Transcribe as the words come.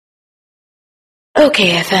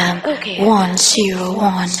okayfm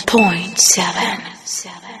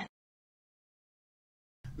 101.7.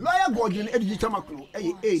 Lawyer Gordon Edgy Tamakloe,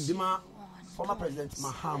 Dima, former President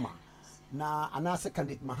Mahama, na another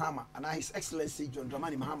candidate Mahama, and His Excellency John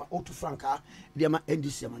Dramani Mahama, Otu Franca, the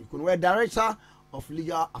NDC, we're Director of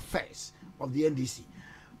Legal Affairs of the NDC.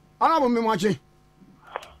 Honorable Mimaji.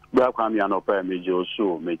 Welcome, Yanopa, Major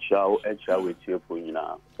Su, Michao, Echa with you for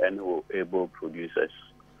now, and who able producers.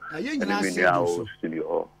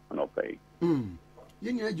 Studio, no pay. The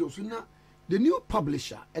new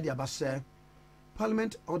publisher, Eddie Abbas,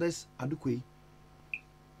 Parliament orders Adukwe,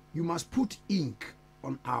 you must put ink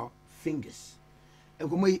on our fingers. And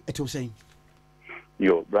come away, it was saying,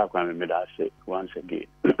 Yo, Black one, made us say once again.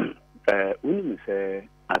 When we say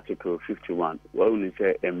Article 51, well, we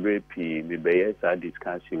say MRP, the BS are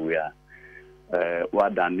discussing where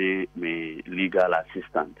what done me legal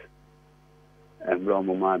assistant. And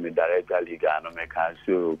Bromoma, me director legal, no make us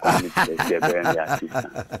so committee assistant.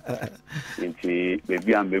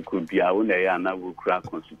 Maybe I could be a one and I will crack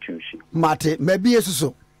constitution. Mate, maybe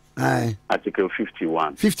so. Article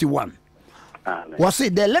 51. 51. Was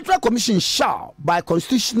it the Electoral Commission shall, by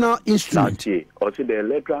constitutional instrument? Or the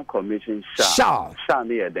Electoral Commission shall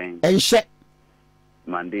near then and shall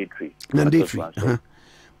mandatory.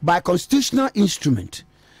 By constitutional instrument,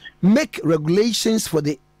 make regulations for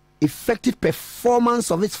the effective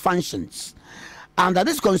performance of its functions under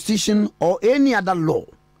this constitution or any other law,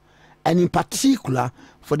 and in particular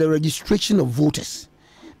for the registration of voters,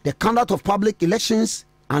 the conduct of public elections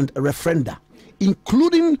and referenda,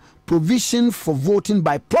 including provision for voting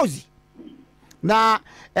by proxy. Now,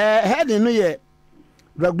 heading here,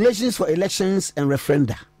 regulations for elections and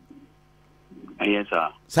referenda. Yes,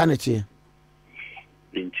 sir. Sanity.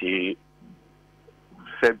 Into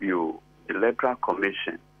Sebio Electoral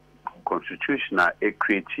Commission, constitutional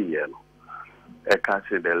equity,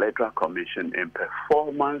 the Electoral Commission in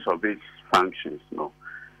performance of its functions,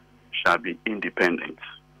 shall be independent.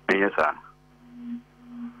 Yes, sir.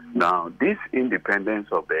 Now, this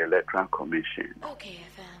independence of the Electoral Commission,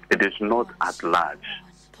 it is not at large.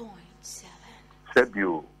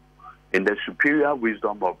 Sebio, in the superior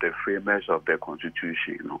wisdom of the framers of the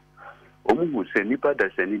Constitution, who say nipa da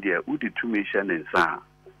sani dia udi two mission in sa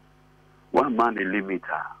one man a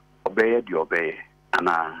limiter obey the obey and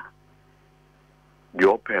the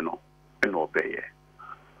open and obey.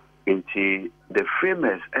 Into the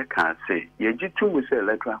framers can say yeji two we say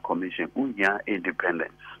Electoral Commission unya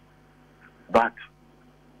independence, but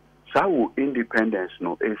so independence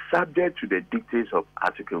is subject to the dictates of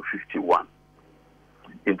Article 51.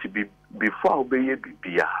 Into before obey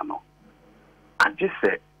biano, I just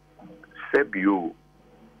said Sebio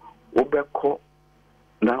Obeko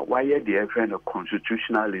now why the FN a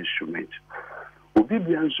constitutional instrument. Obi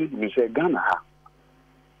biansu we say Ghana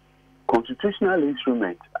constitutional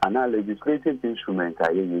instrument and a legislative instrument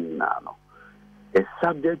is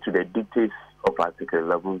subject to the dictates of Article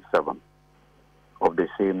 11.7 of the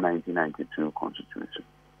same 1992 Constitution.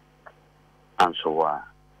 And so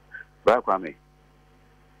Bakwame.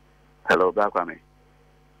 Hello, Bakwame.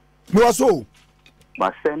 So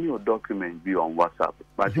but send your document be on WhatsApp.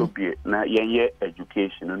 But you'll be na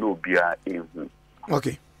education no be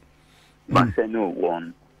okay. But send you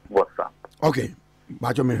on WhatsApp. Okay.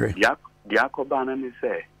 But you may hear. Diakobana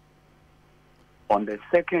say on the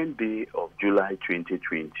 2nd day of July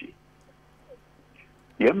 2020,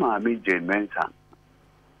 Yemami J. Mensah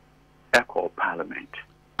Echo Parliament.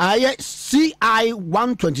 CI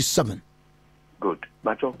 127. Good.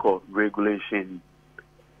 But you call Regulation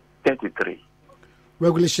 33.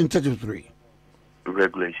 Regulation 33.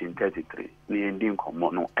 Regulation 33. The Indian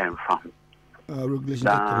Common and Farm. Regulation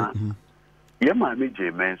 33. Yemami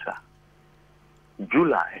J. Mensah,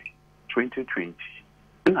 July 2020,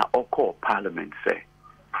 in our call Parliament say,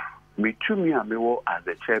 me to me as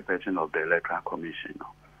the chairperson of the Electoral Commission.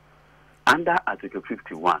 Under Article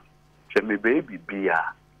 51, say me baby beer.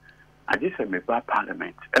 I just say me by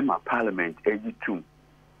Parliament, and my Parliament 82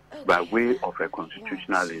 by way of a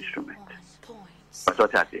constitutional instrument. That's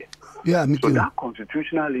what I say. Yeah, me so too. that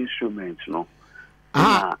constitutional instrument,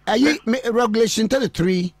 Regulation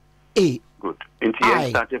 33A. Good. It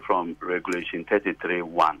started from Regulation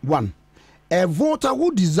 33(1). 1. A voter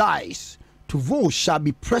who desires to vote shall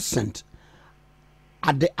be present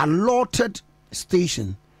at the allotted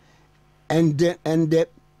station, and the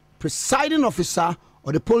presiding officer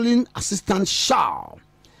or the polling assistant shall,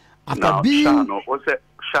 after being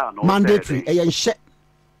mandatory,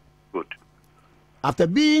 good. After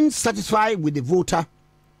being satisfied with the voter,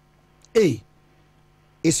 A,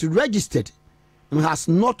 is registered and has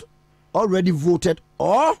not already voted,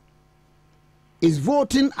 or is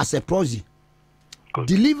voting as a proxy. Good.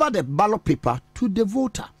 Deliver the ballot paper to the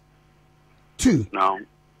voter. 2. Now,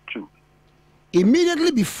 2.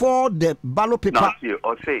 Immediately before the ballot paper. Now, see,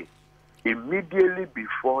 or say, immediately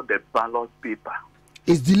before the ballot paper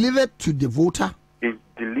is delivered to the voter. Is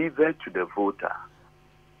delivered to the voter.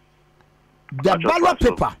 The ballot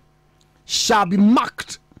paper shall be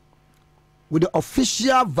marked with the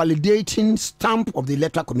official validating stamp of the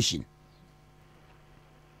Electoral Commission.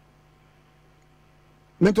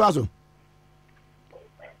 Mento aso.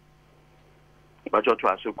 But you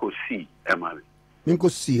also could see, Emily.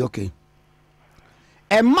 Minko see, okay.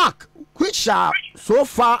 A mark which shall, so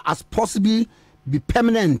far as possible, be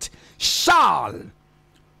permanent, shall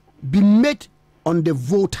be made on the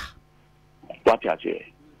voter. What you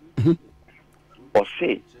say? Or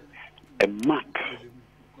say a mark,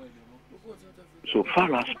 so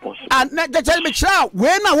far as possible. And tell me, child,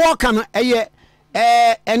 when I walk on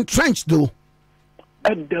entrenched though.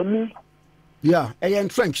 And the yeah,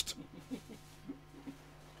 entrenched.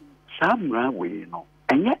 Samra way no.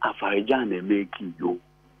 And yet Afarijan making you.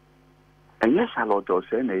 And yes, a lot of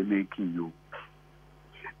say making you.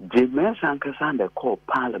 James Ankasan the call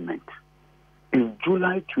Parliament in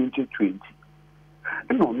July 2020.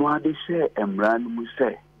 No, no, they say Emran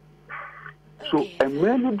Muse. So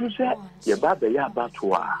Emran do say Yababa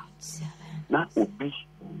Yabatwa. Na Obi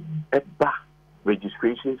Eba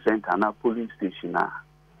registration center na police station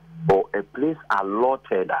or a place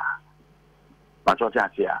allotted. But what I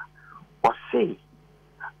say, or say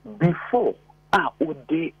before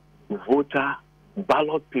Ode voter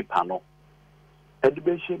ballot paper no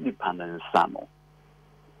education dependence no,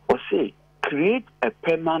 or say create a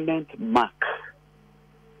permanent mark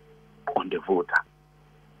on the voter.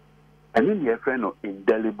 And then your friend of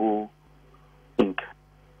indelible ink.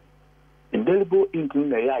 Indelible ink in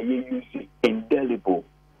the you use indelible.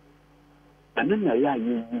 And then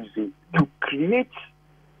you use it to create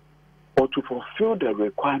or to fulfill the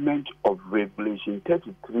requirement of Regulation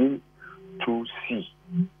 33 2C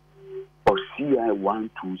or CI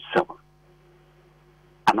 127.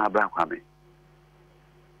 And Abraham,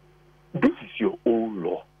 this is your own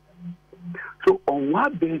law. So on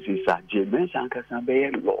what basis are James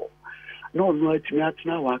Ankasan law? No, it's me at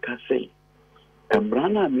now. I can say,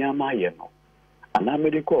 Embrana Miyama Yeno, and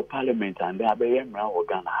American Parliament and the Abayemra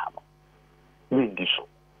Organa Hamo. Mean this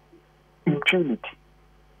impunity.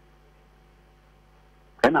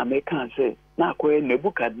 And I can say, now,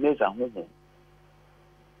 Nebuchadnezzar,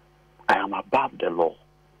 I am above the law.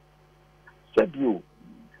 Said you,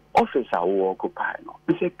 officer who occupy,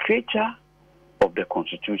 it's a creature of the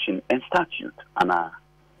Constitution and statute. And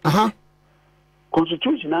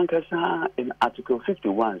Constitution in Article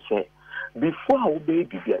 51 say, before I obey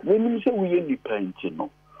when you say we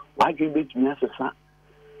independent, why give it to me as a son?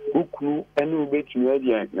 Who and obey to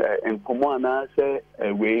me and come on, I say,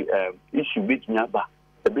 way issue bit me about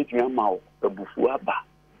a bit me mouth, a bufuaba.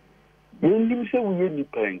 When you say we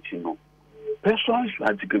independent, Personal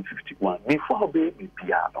Article 51, before baby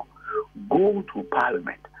piano, go to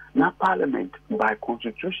Parliament. Now, Parliament, by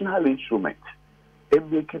constitutional instrument, they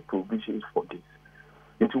make provisions for this.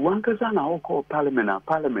 It's one person now call Parliament, and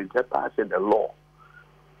Parliament has passed the law.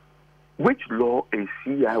 Which law is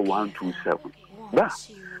CI 127?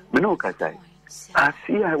 That, we know, Kasai, has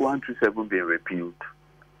CI 127 been repealed?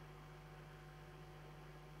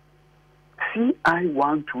 CI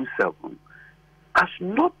 127 has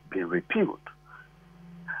not been repealed.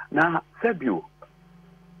 Now, Fabio,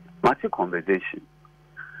 Matthew conversation.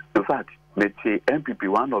 In fact, let's say MPP,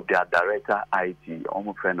 one of their director IT,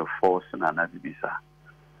 almost friend of Force and another visa.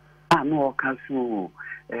 I know,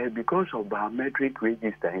 because of biometric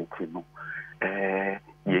register, here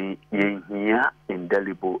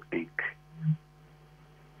indelible ink.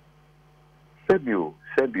 Fabio.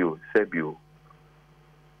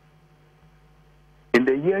 In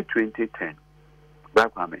the year 2010,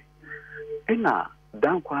 Bakwame, in a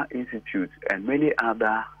Dankwa Institute and many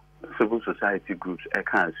other civil society groups, I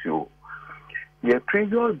can't see your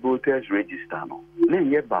previous voters register, then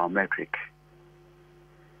your biometric.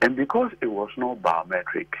 And because it was not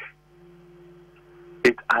biometric,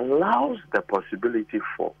 it allows the possibility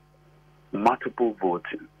for multiple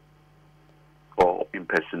voting or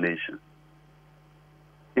impersonation.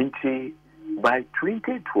 Until by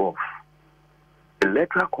 2012, the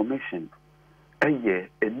Electoral Commission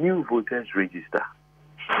a new voters register.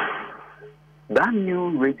 That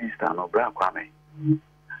new register,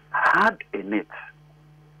 had in it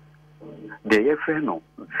the FNO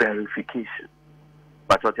verification.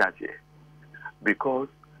 But what I say? Because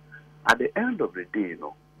at the end of the day,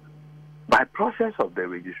 by process of the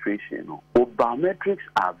registration, biometrics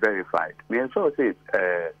are verified. Me also say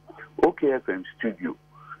OKFM studio.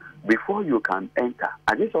 Before you can enter,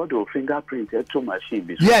 I just want to fingerprint to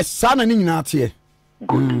machine. Yes, son and not here.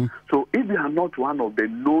 Good. So if you are not one of the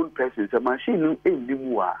known persons, the machine in the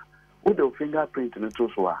mua, with the fingerprint in the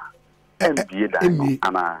toswa, and be that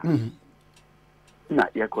na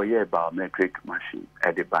yakoye biometric machine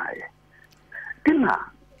at the buyer.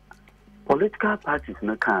 Political parties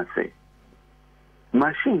no can say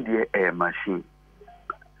machine dear a machine.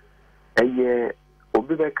 A year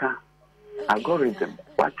obibeka algorithm,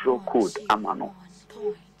 what your code amano.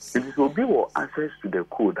 It is obi or access to the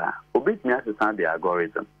code, obi me understand the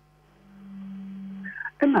algorithm.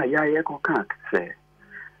 And I can't say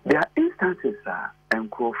there are instances and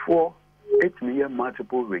call for 8 million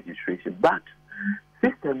multiple registration, but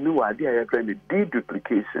system no idea the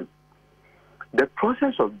deduplication. The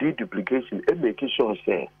process of deduplication is making sure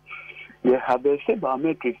say you have a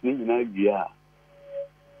biometrics in Nigeria.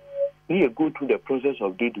 You go through the process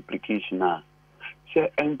of deduplication now. Say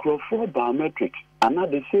and for biometrics, and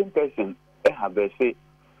not the same person have a say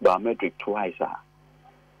biometric twice.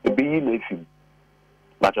 It be in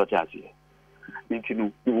but what I say,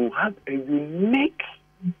 you will have a unique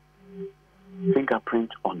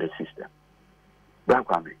fingerprint on the system.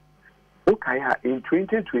 Okay, in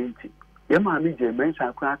 2020,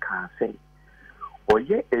 Mensah can say, or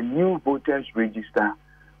yet a new voters register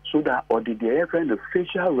so that or did they ever the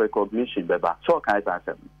facial recognition, so can I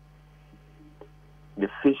say the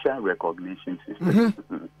facial recognition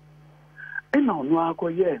system. And now no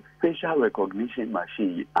facial recognition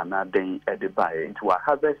machine and then at the buyer into a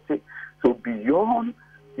harvesting. So beyond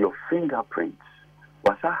your fingerprints,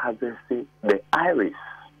 was I harvesting the iris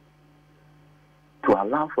to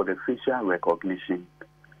allow for the facial recognition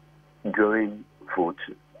during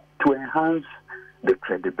voting to enhance the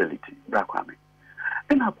credibility.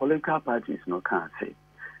 And our political parties can say,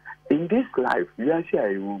 in this life, we are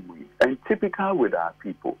sharing and typical with our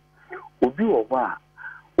people.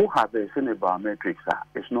 Who have a biometrics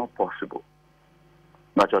is not possible.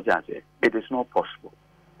 But it is not possible.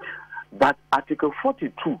 But Article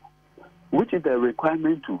 42, which is the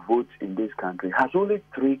requirement to vote in this country, has only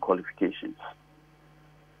 3 qualifications.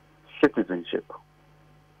 Citizenship,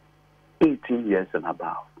 18 years and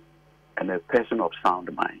above, and a person of sound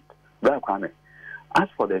mind. As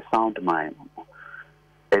for the sound mind,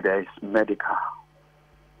 it is medical.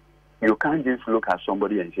 You can't just look at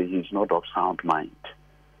somebody and say he's not of sound mind.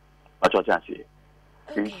 But what I say,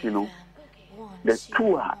 the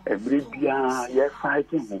two are every year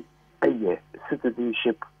fighting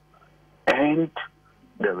citizenship and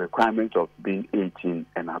the requirement of being 18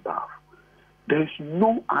 and above. There's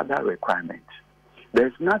no other requirement.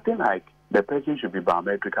 There's nothing like the person should be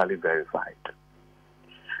biometrically verified.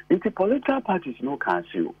 If the political parties no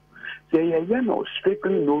cancel, say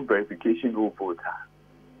strictly no verification, no voter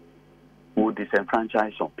will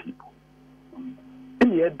disenfranchise some people.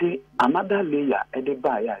 And yet another layer at the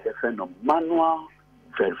buyer is a manual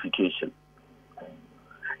verification.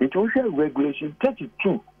 It will say regulation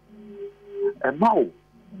 32 about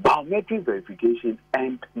biometric verification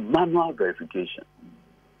and manual verification.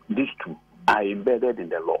 These two are embedded in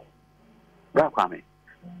the law.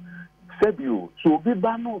 So be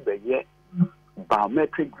banned the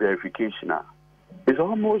biometric verification. It's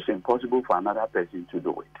almost impossible for another person to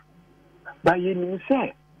do it. But you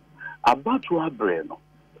say about to Breno,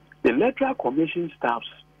 the electoral commission staffs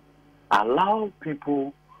allow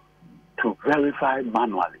people to verify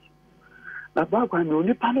manually. Now, back when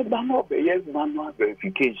only panel manual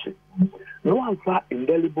verification, no one for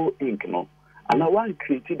indelible ink, no, and I want to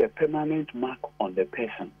create a permanent mark on the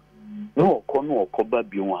person. No, kono or koba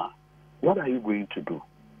biwa. What are you going to do?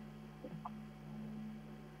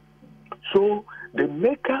 So the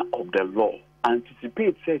maker of the law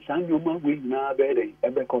anticipates says, "I'm your man will now be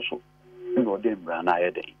able to know them run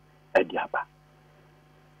ediaba."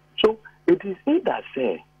 So it is it that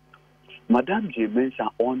say, Madam J. Mensah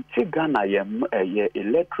on Ghana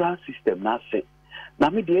electoral system now say, now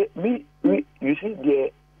me you see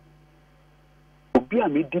the obi a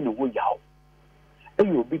me di no wo yaw e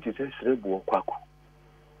you obi to say serebo kwaku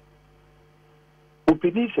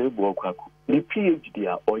opini serebo kwaku the PhD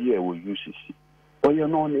a oye wo UCC oye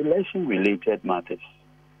no on election related matters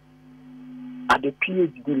at the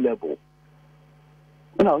PhD level.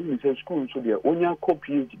 When I was in school so there only a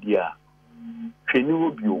PhD a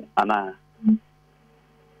Fenubio and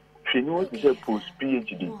she knows it's a post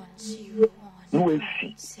PhD. No,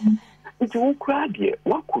 see. It's all crowd here.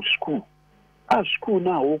 What could school? Our school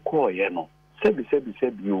now will call you know. Sebi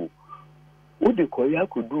you. What the Korea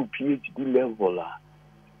could do PhD level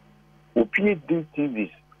PhD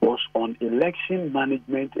thesis was on election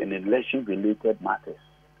management and election-related matters.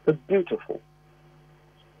 It's beautiful.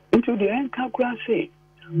 Into the end, Kakra say,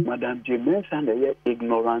 Madam J. Mensah is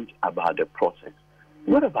ignorant about the process.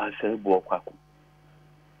 What about Selbo Kwaku?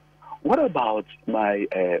 What about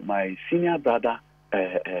my senior brother,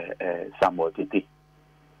 Samuel Tete?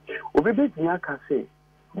 Obebet Nyaka say,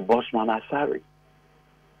 Bosman Asari,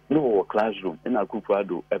 no classroom in a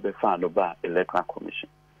Kupado, Ebe fan of Electoral Commission.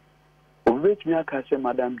 Obebet Nyaka say,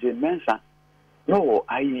 Madam J. Mensah, no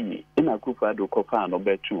IE in a Kupado Kopa no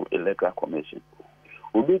betu Electoral Commission.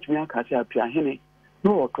 Obebet Nyaka say, Piahini,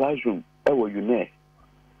 no classroom, Ewo Yune,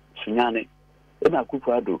 Sinyane, in a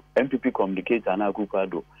Kupado, MPP communicator and a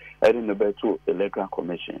Kupado, Erin the betu Electoral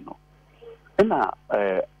Commission. Na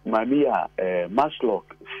mamia Maslock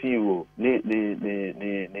CEO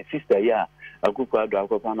ne sister ya akupa do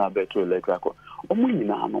akopa na beto electrical omo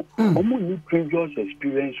nyina no omo ni previous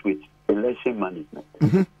experience with election management.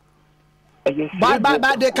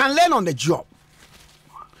 But they can learn on the job.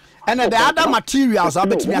 And the other materials are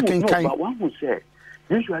between I can kind. But one would say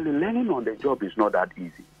usually learning on the job is not that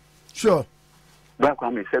easy. Sure. But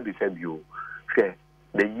when me say you share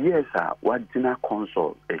the years are what dinner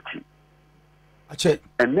console echi.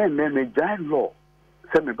 And then me giant law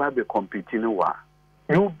say me baby competing wa.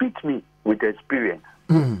 You beat me with experience.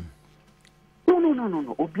 No.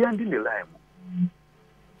 Obi andi le lie mo.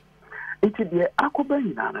 Iti de akoba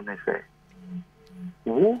nyina na say.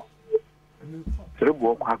 Wo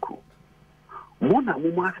Serebo kwaku. Mo na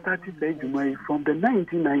mo started the juma from the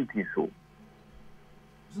 1990s so.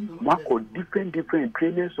 Mako different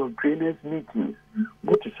trainers of trainers meetings.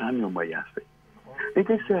 Go to Samuel Mayase. It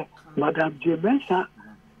is Madam J. Mensah,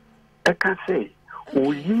 I can say,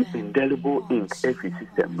 we use indelible ink every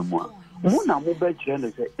system no more. Mona mobile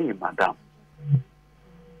journal say, hey, Madam,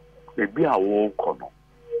 maybe I won't come.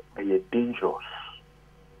 It's dangerous.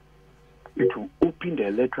 It will open the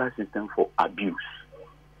electoral system for abuse.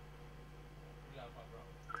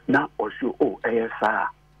 Now, also, ASR.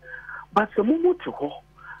 But the moment to go,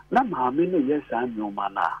 now, Mamma, yes, I'm your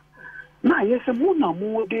mana. Now, yes, a mona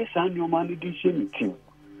more days and your money dishing team.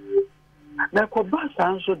 Now, Kobasa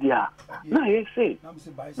answer there. Now, yes, say,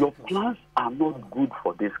 your plans are not good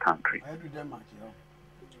for this country.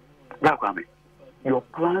 Your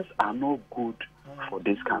plans are not good for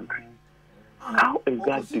this country. How is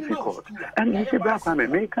that difficult? And you say,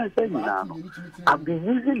 I've been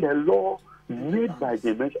using the law made by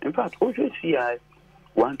the Mensah. In fact, OJCI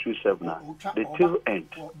 127 now, the tail end.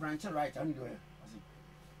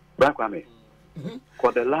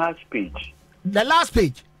 For the last page. The last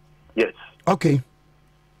page? Yes. Okay.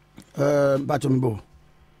 Batumbo.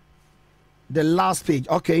 The last page,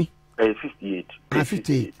 okay. 58.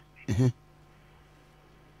 58.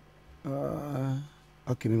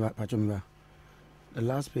 Okay, Batumbo. The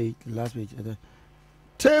last page.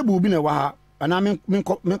 Table be a waha. And I mean,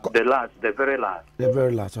 the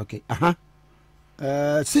very last. Okay.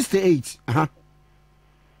 68.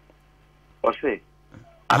 Or say,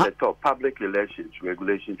 at the top, public relations,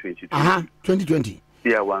 regulation 2020. 2020.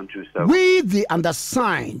 Yeah, 127. We the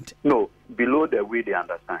undersigned. No, below the we the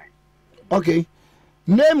undersigned. Okay.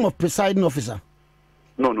 Name of presiding officer.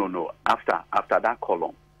 No. After that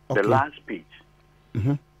column, okay. The last page.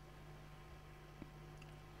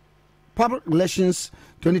 Public relations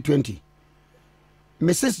 2020.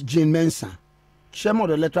 Mrs. Jane Mensah, chairman of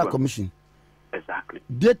the Electoral Commission. Exactly.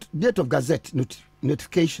 Date of Gazette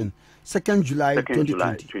notification 2nd July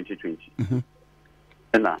 2020.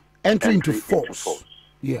 And entry into force.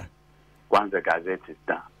 Yeah. Once the Gazette is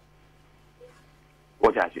done.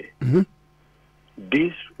 What I say?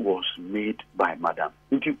 This was made by Madam.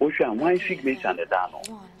 One signature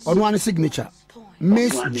on one signature.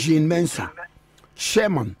 Miss Jane Mensah,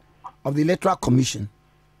 chairman of the Electoral Commission.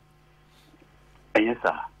 Yes,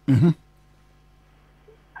 sir.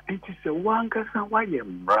 It is a one person why you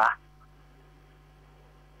bra.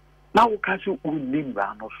 Now, because you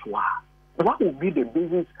nimba no swa. What will be the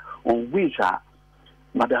basis on which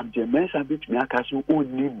Madam J. Mensah bit me akasu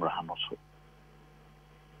nimba no so?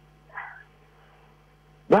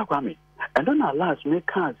 Bakwami, and then at last we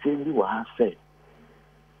can't say what I say.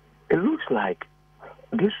 It looks like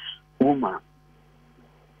this woman,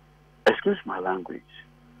 excuse my language,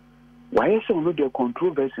 why is there no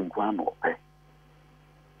controversy in Kwano?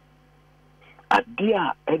 A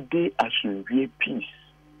dear peace,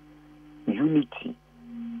 unity,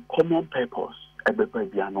 common purpose,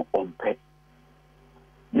 everybody on pay.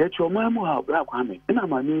 Yet your mama have black women in a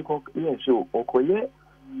money yes, so okoye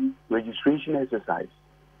registration exercise,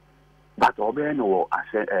 but obey no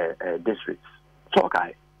as a districts. So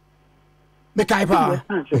Me kaipa.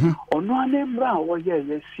 Ono anembra o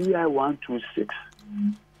ye CI 126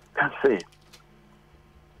 can say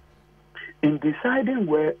in deciding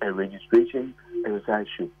where a registration exercise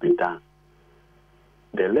should be done,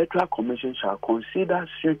 the Electoral Commission shall consider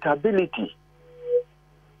suitability.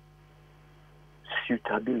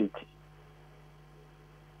 Suitability.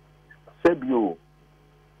 Sebio.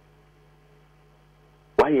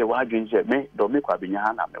 Why you are doing me? Don't make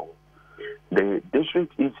the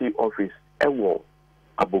district EC office ewo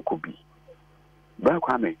abokobi.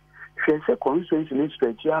 Bakwame, she say constituency ni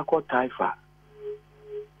stretch akọ Taifa.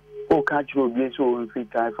 O ka chiro bi so on fi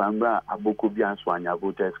Taifa mbra abokobi anso anya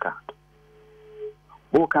voters card.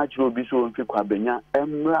 O ka chiro bi so on fi kwabenya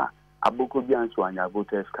emra abokobi anso anya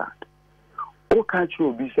voters card. O ka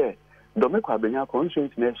chiro bi say don't make kwabenya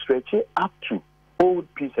constituency ni stretch up to old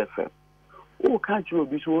Peace FM. O ka chiro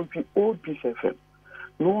bi so on fi old Peace FM.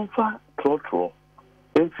 No fa trotro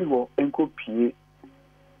enfi wo enko pie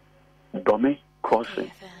dome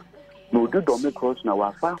crossing no do dome cross na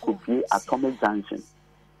wa fa ko pie atomic junction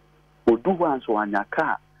odu wan so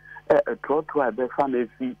anyaka trotro e be fa na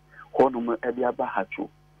fi honum e bia ba hachu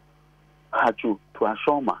to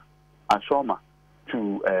ashoma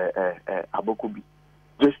to abokobi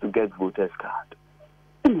just to get voters card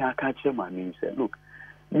in aka chairman say look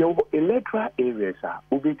your electoral areas are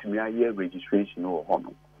obetimi aye registration or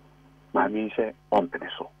honum mami say on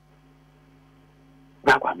peneso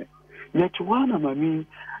bakwame yet one mami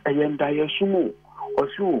ayenda yesumo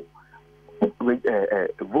osu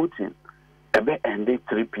voting ebe end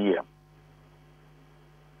 3 p.m.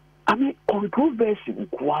 I mean controversy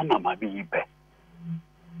kwana mami ibe.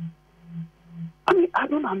 I mean I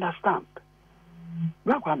don't understand.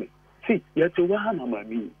 Bakwame see yet one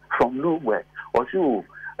mami from nowhere osu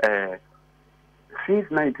since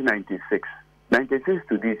 1996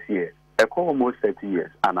 to this year, I call almost 30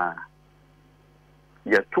 years, and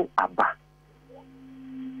you took Abba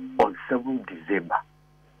on 7 December.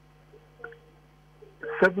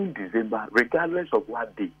 7 December, regardless of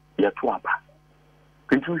what day, you took Abba.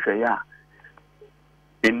 In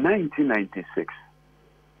 1996,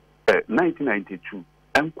 1992,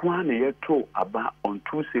 and Kwan you took Abba on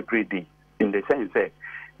 2 separate days, in the sense that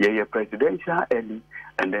you presidential early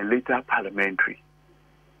and then later parliamentary.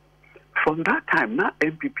 From that time, now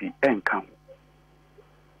MPP come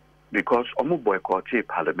because Omo boycotted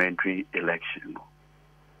parliamentary election.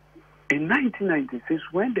 In 1996,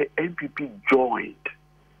 when the MPP joined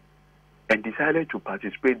and decided to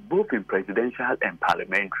participate both in presidential and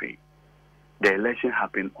parliamentary, the election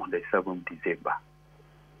happened on the 7th December.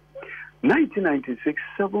 1996,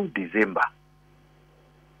 7th December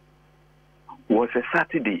was a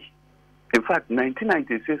Saturday. In fact,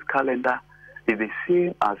 1996 calendar is the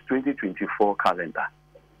same as 2024 calendar.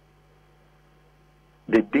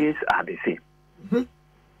 The days are the same.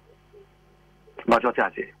 But what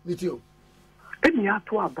I say? With you. And you have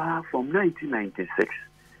to about from 1996,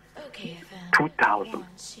 2000,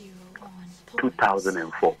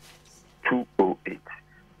 2004, 2008,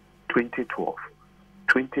 2012,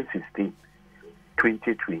 2016,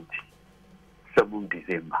 2020, 7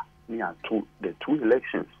 December. The 2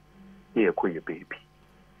 elections. Here, baby.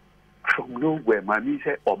 From nowhere, my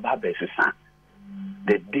said, Obabesusan,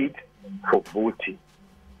 the date for voting.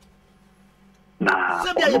 Now,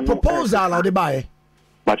 a proposal or the buy.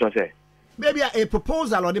 What I say? Maybe a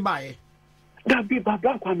proposal or the buy. That be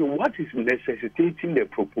Black woman, what is necessitating the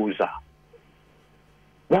proposal?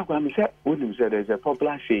 Black woman said, when said there's a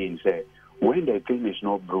popular saying, say, when the thing is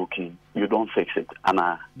not broken, you don't fix it. And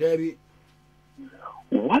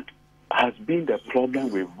what has been the problem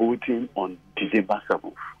with voting on December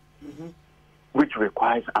 7th, which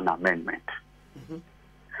requires an amendment?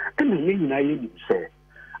 And the thing say,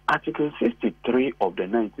 Article 63 of the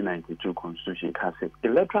 1992 Constitution has said,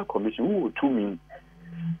 Electoral Commission who will to mean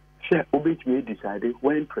may decided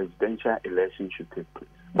when presidential elections should take place.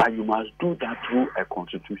 But you must do that through a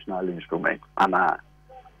constitutional instrument. And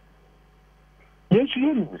yes,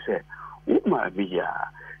 you say,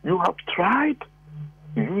 you have tried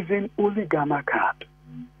using only Gamma card.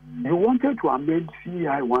 You wanted to amend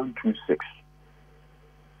CI 126.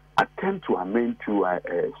 Attempt to amend to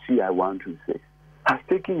CI 126 has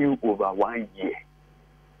taken you over 1 year.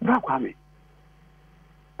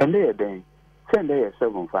 And then send there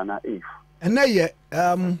 7th and 8th. And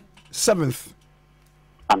then 7th.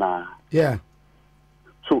 And yeah.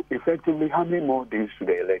 So effectively, how many more days to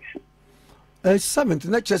the election? 7th.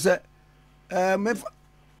 Not just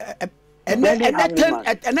and then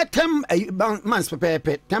 10 months,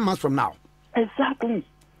 10 months from now. Exactly.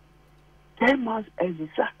 10 months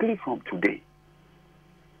exactly from today.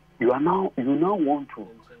 You now want to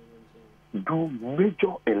do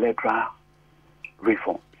major electoral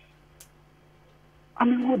reforms. I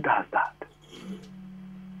mean, who does that?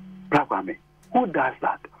 Who does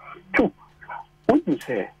that? Two, when you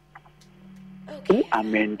say who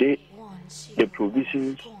amended the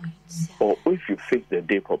provisions, or if you fix the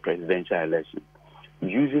day for presidential election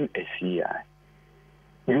using a CI,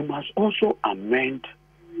 you must also amend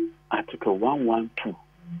Article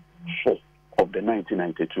 1124 of the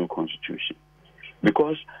 1992 Constitution.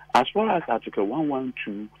 Because as far as Article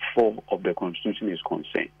 1124 of the Constitution is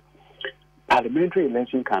concerned, parliamentary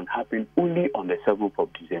election can happen only on the 7th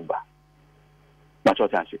of December. That's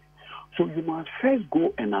what I say. So you must first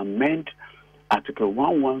go and amend Article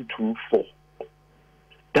 1124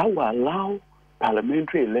 that will allow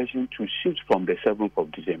parliamentary election to shift from the 7th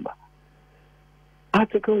of December.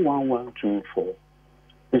 Article 1124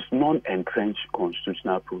 is non-entrenched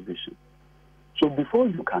constitutional provision. So before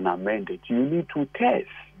you can amend it, you need to test.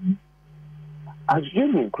 As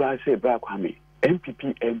Jimmy Christ said,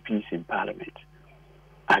 MPP MPs in Parliament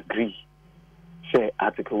agree, say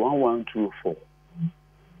Article 1124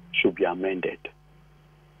 should be amended.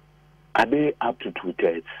 Are they up to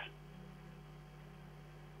 2/3?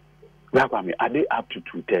 Are they up to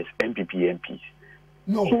 2/3 MPP MPs?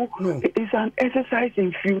 No, so no. It's an exercise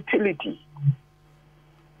in futility.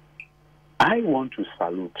 I want to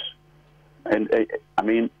salute, and I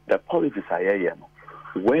mean, the politics are here,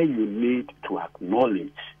 where you need to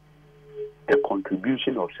acknowledge the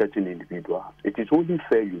contribution of certain individuals. It is only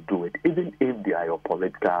fair you do it, even if they are your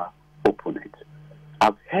political opponents.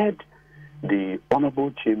 I've heard the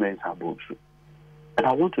Honorable Chairman Sabusu, and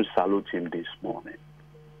I want to salute him this morning.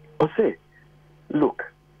 I say,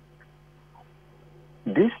 look,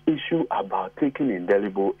 this issue about taking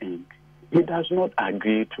indelible ink, he does not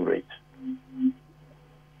agree to it.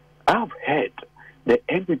 I've heard the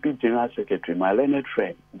NPP General Secretary, my learned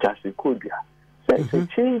friend, Justice Kobia, says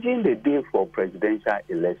changing the day for presidential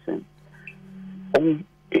election,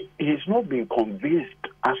 he's not been convinced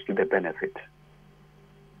as to the benefit.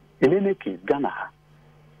 In any case, Ghana,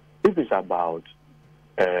 if it's about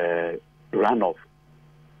runoff,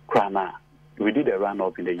 Krana, we did a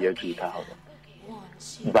runoff in the year 2000.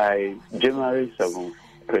 By January 7th,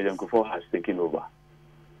 President Kufuor has taken over.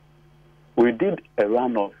 We did a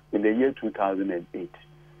runoff in the year 2008.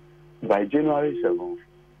 By January 7th,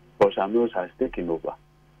 Mills has taken over.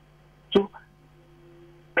 So,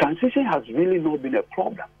 transition has really not been a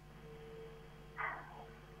problem.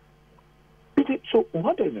 So,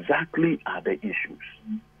 what exactly are the issues?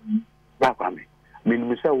 I mean,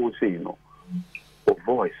 Mr. would say, a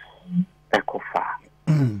voice, echo far.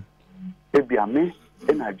 Maybe I may,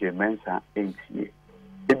 and I Mensah ain't here.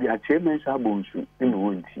 Maybe I Mensah Bonsu in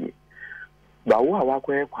one here. But what I walk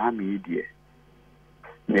away from me, dear,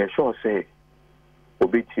 may sure say,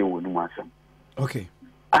 obey you with okay.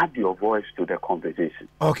 Add your voice to the conversation.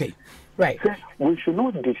 Okay, right. So we should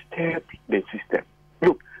not disturb the system.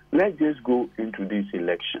 Look, let's just go into this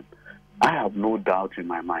election. I have no doubt in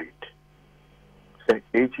my mind that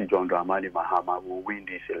H. John Dramani Mahama will win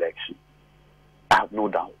this election. I have no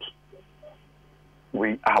doubt.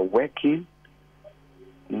 We are working,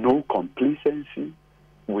 no complacency.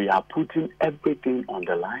 We are putting everything on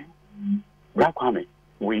the line.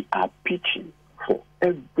 We are pitching for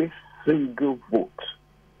every single vote.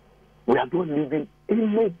 We are not leaving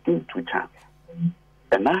anything to chance.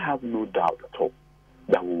 And I have no doubt at all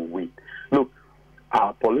that we will win. Look,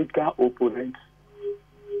 our political opponents,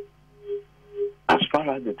 as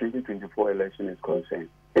far as the 2024 election is concerned,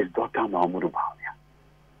 is Dr. Mahmoud Bawumia.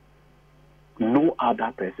 No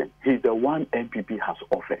other person. He's the one MPP has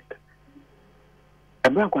offered.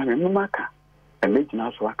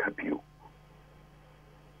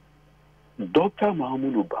 Dr.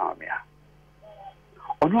 Mahmoud Bawumia,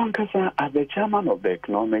 Onoankasa as the chairman of the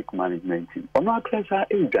economic management team, Onoankasa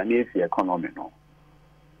is the economy. No,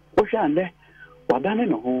 Oshande, Wadane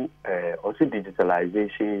no also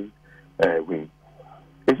digitalization way.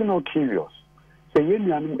 Isn't not curious. Say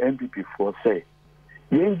Yenyan MPP for say,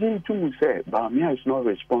 Yenji too say Bawumia is not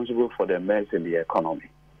responsible for the mess in the economy.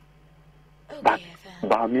 But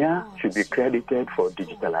Bawumia should be credited for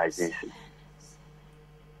digitalization.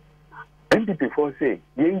 MPP for say,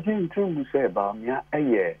 Yenji too say Bawumia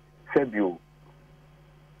a Febio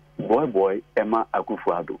boy Emma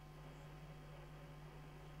Akufo-Addo.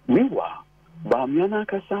 Meanwhile, Bawumia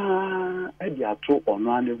nakasa ediato on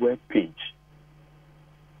one web page.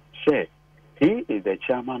 Say he is the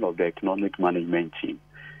chairman of the economic management team,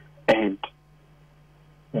 and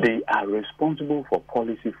they are responsible for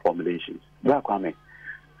policy formulations.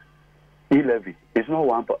 E-levy is not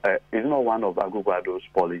one of Akufo-Addo's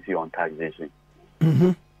policy on taxation.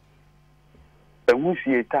 And we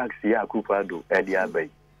see a tax here, Akufo-Addo, Eddie Abbey.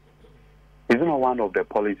 Isn't it one of the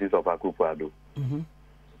policies of Akufo-Addo? And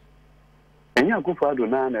Akufo-Addo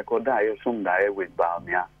now record some die with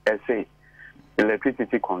Bawumia, say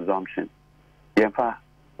electricity consumption, Yenfa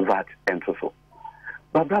VAT and so.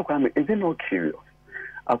 But Black Kwame, is it not curious?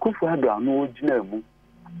 Akufo-Addo no original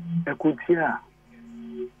I could hear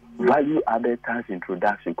value added tax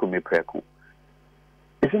introduction come preko.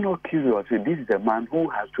 Is it not curious? This is a man who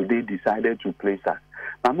has today decided to place us.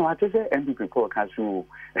 Now, no, I just say NDP call Kasu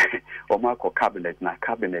or Marco cabinet. Now,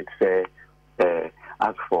 cabinet say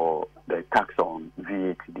ask for the tax on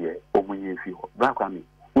VAT there. Black Kwame,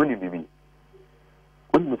 when you be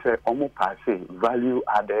when you say almost pass Value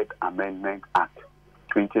Added Amendment Act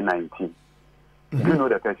 2019. Do you know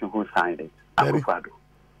the person who signed it? Akufo-Addo.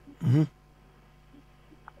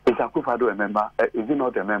 Is Akufo-Addo a member? Is he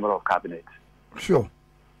not a member of cabinet? Sure.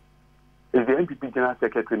 Is the NPP General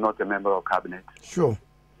Secretary not a member of cabinet? Sure.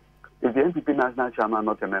 Is the NPP National Chairman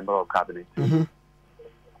not a member of cabinet?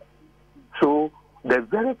 So the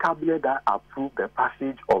very cabinet that approved the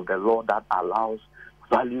passage of the law that allows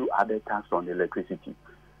value added tax on electricity,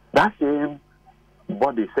 that same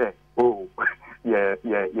body said, oh, yeah,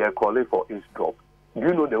 calling for its drop. Do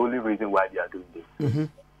you know the only reason why they are doing this?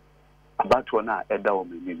 About one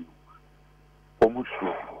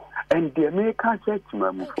and the American said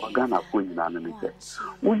to me, for Ghana, we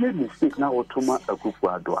have mistake now Otoma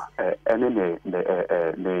Akufo-Addo and then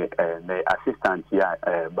the assistant here,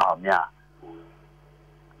 Bawumia.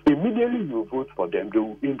 Immediately you vote for them, they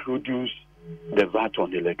will introduce the VAT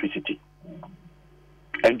on electricity.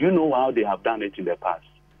 And you know how they have done it in the past?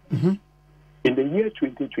 In the year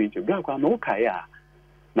 2020, Black Kwame Okaya.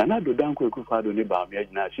 Nana do danko Akufo-Addo ni Bawumia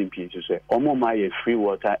na simpi to say omo my free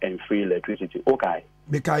water and free electricity. Okay.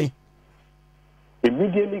 Bekai.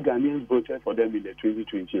 Immediately Ghanaians voted for them in the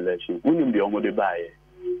 2020 election. Unim the omo de buy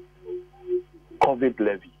COVID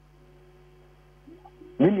levy.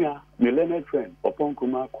 Minya, my learned friend, upon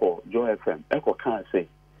Kuma call Joy FM, Echo can say,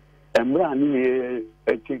 Emra ni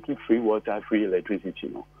taking free water, free electricity.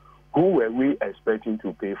 No. Who were we expecting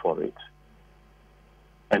to pay for it?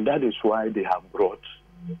 And that is why they have brought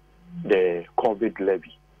the COVID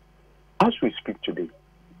levy. As we speak today,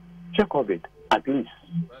 check COVID, at least.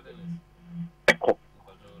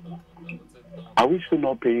 Are we still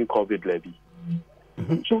not paying COVID levy?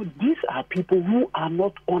 So these are people who are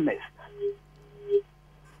not honest.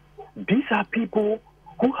 These are people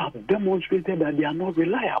who have demonstrated that they are not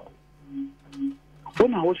reliable.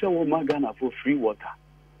 When I was saying Ghana for free water,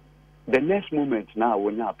 the next moment now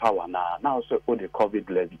when you have power now so all the COVID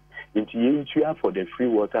levy. You have for the free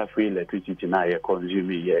water, free electricity now you're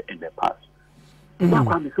consuming here in the past.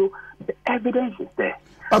 So the evidence is there.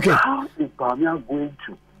 Okay. How is Bawumia going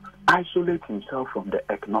to isolate himself from the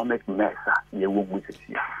economic mess?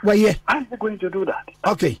 Well, yeah. How is he going to do that?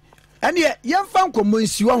 Okay. And yeah, young fan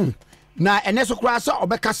community now and that's across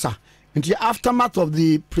Obekasa in the aftermath of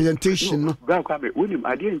the presentation. No, William,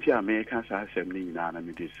 I didn't hear Americans assembly in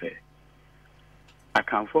an say. I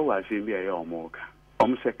can't forward say me a yomoka.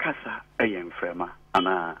 Say Casa a young frema,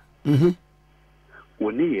 and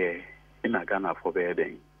when ye in a Ghana for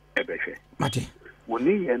bedding, a beche. Mate. When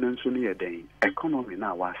ye and soon a day, economy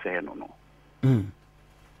now was saying no. And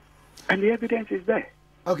the evidence is there.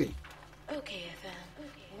 Okay. Okay, yes,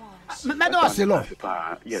 I mean, that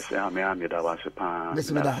was a pan.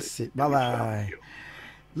 Bye bye.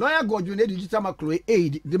 Lawyer Godwin Tamakloe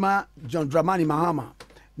aid Dima John Dramani Mahama.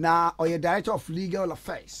 Now, or your director of legal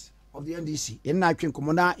affairs of the NDC. In Nipin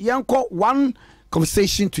Commander, Yanko one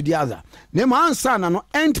conversation to the other. Name answer no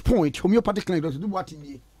end point, homeopathic clinic to do what in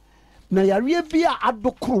ye. Now, ya be a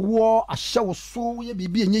adokro war, a show so ye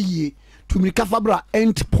be in ye to make a fabra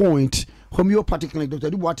end point, homeopathic clinic to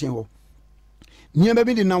do what in. Near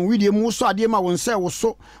baby the now with you muso adema won say was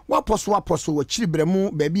so what apostle wa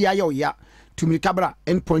chilibremu baby ya to me cabra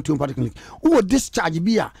end point to particularly who discharge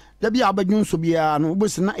bia there be abadun so bia no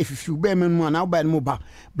bus na if you be men na ba no ba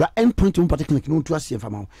bra end point to particularly no to asie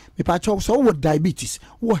fama me pa cho so what diabetes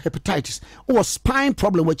or hepatitis or spine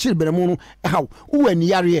problem wa chilibremu no how who any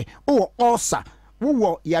yare or ulcer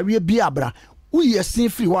who yare bia bra who ye sin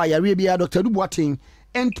free wa yare bia Dr. Duboatin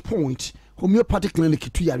end point homeopathic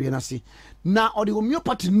clinic to yare na se na or the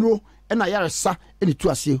homeopathy no and ayaresa any to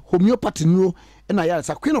ase homeopathy no and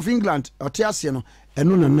ayaresa Queen of England or tiase no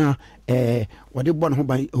eno na what they born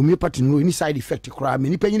by homeopathy no any side effect cry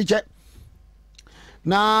many penny check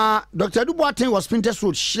na Dr. Duboatin was Printers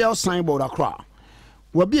Road Shell signboard akra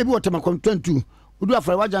we be able to come 22 Udu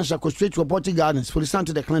afrawa jansha ko straight to Porty Gardens for the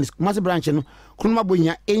to the clinics massive branch no Kunuma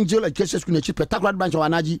Bonya Angel Education School na chipe Takrad branch wa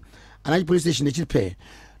anaji police station na chipe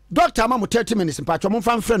Doctor Mamu 30 minutes in patch. I'm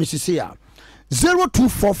from friends is here.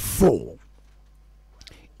 0244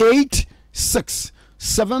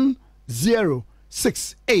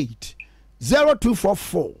 867068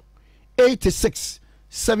 0244 86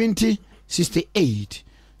 70 68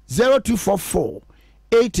 0244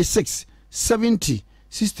 86 70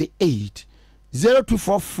 68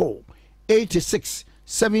 0244 86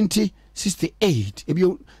 70 68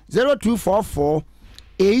 0244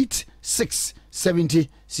 86 70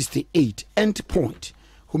 68 end point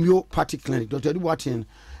homeopathy clinic Dr. Duwatin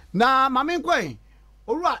na mame nkwen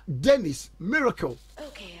Ora Dennis Miracle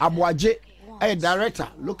Abwaje a director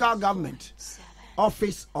local government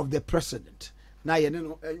office of the president na ye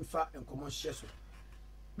no enfa enkomo hye so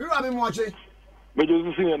Mira me moache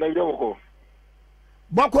mejo senior na gbe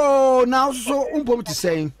boko now so umpom ti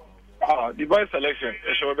saying the vice election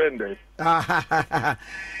e show bende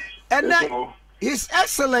and His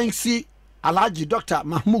Excellency Alhaji Dr.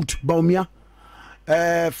 Mahmoud Bawumia,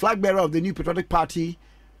 flag bearer of the New Patriotic Party,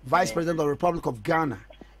 Vice President of the Republic of Ghana,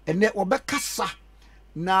 and that Obekasa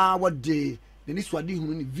na what the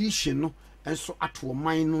Niswadi vision no and so at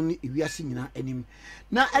mine no we are singing him.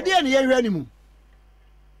 Now at the end here anymore.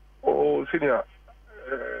 Oh senior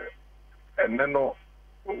and then no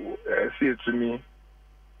see it to me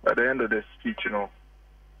at the end of the speech, you know,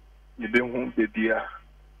 you didn't want the dear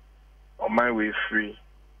on my way free.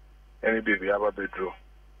 Any baby have a bedroom.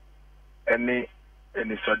 Any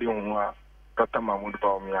study on Dr. Mahmoud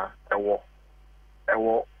Bawumia, a war,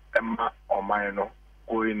 Emma or mine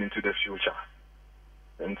going into the future.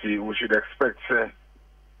 And see, we should expect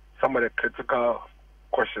some of the critical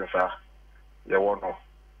questions are will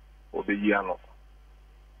be no.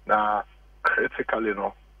 Now, critically,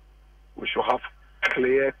 no, we should have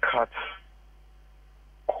clear cut,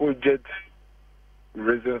 cogent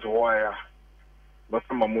reasons why.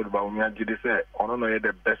 Dr. Mahmoud Bawumia did say, I don't know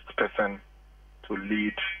the best person to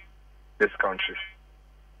lead this country.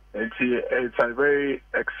 And it's a very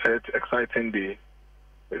exciting day.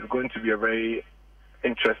 It's going to be a very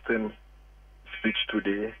interesting speech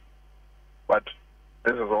today. But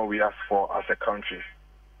this is all we ask for as a country.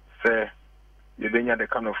 Say, you don't have the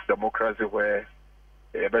kind of democracy where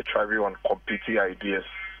you ever travel on competing ideas,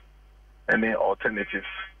 any alternatives,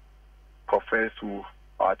 confess to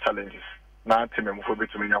our challenges. Now, team and move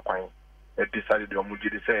to me, decided to move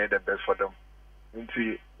to say the best for them.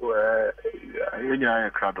 Into a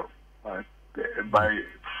crowd by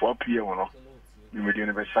 4 p.m. You will be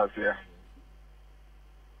here.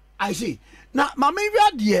 I see. Now, Mamma,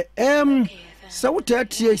 so what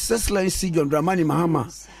Excellency John Dramani Mahama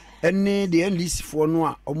and the NDC for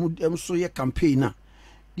no so your campaigner.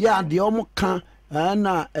 Yeah, the Omoka and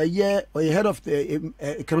a year or head of the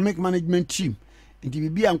economic management team. And the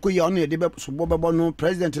BB and Koya on the debate, so Bobo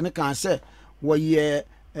president and can say, were ye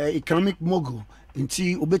economic mogul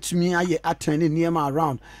until obet me I attending near my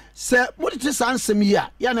around. Sir, what it is answer me here?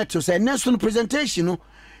 Yana to say, national presentation,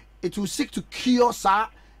 it will seek to cure sir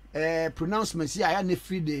pronouncements here and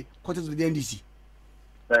free the quarters of the NDC.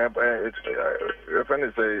 Your friend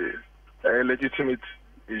is a legitimate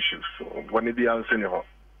issue. So when it be answering,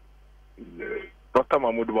 Dr.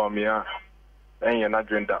 Mahmoud Bawumia and your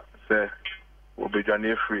agenda say, will be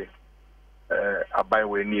journey free. A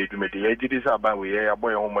byway near you made the edges a byway, a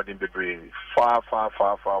boy home in the far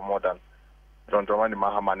more than John Dramani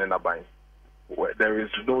Mahama and a buying. There is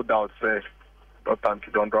no doubt, say, Dr.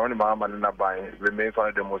 John Dramani Mahama and a buying remains one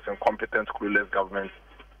of the most incompetent, clueless governments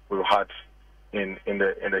we've had in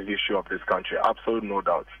the issue of this country. Absolutely no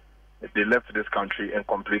doubt. They left this country in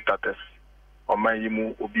complete status. On my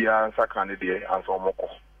yimu ubia answer candidate and so moko.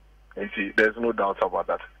 And see, there's no doubt about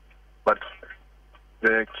that. But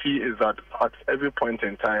the key is that at every point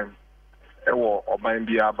in time, ewo oban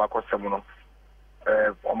bia ba kosemuno,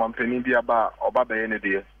 omanpeni bia ba oba be ene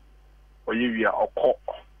de, oyiwia okọ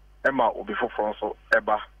ema obi foforo so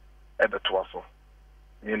eba to aso.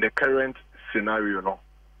 In the current scenario no,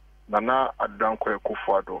 Nana Adanko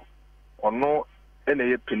Ekufuado, ono ene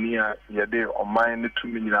ye penia yede oman ne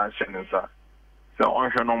tumi nyina hyenensa. So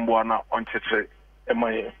onhwe no mbo na oncheche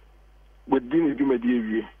emaye. Within the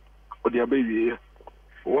media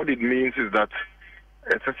what it means is that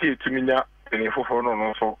it's a key to me and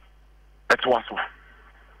so it was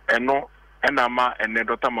and no and ama and then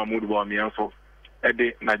Dr. Mahmoud Bawumia so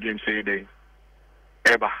Eddie Najim say they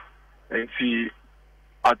ever and see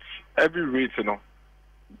at every rate, you know,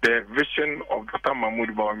 the vision of Dr. Mahmoud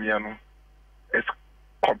Bawumia is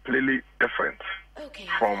completely different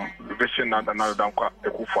from the vision that another Danko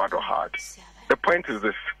Ekufuado had. The point is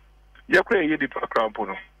this. Yakwe ye di pakrampo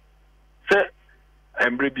no se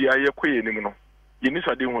embre bia yakwe ni no ye ni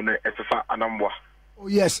so de ho no esesa anamboa Oh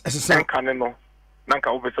yes, SSN. Caneno, Nanka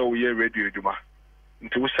over so we radio Juma.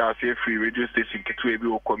 Into shall say free radio station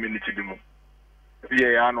to a community demo.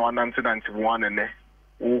 Yeah, I know 1991 and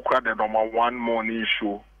who cried the number one morning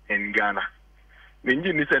show in Ghana. The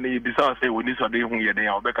engine is any bizarre say when this are the whom you're there,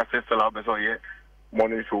 I'll make a sister up as a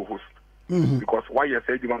morning show host. Because why you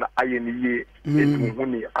said you want to INE, it's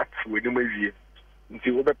only act with the movie.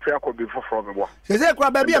 Until we prayer could be for from the Is there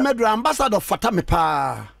a baby ambassador for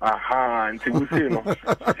Tamipa? Aha, until we see no.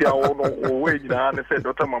 See, I want to wait now. They said,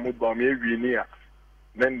 Dr. Mahmoud Bawumia near.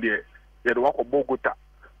 Then they walk of Bogota.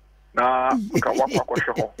 Now, can walk across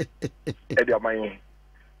the hall. Eddie, my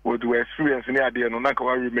would do experience near the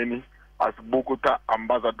Nonaka remaining as Bogota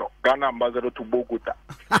ambassador, Ghana ambassador to Bogota.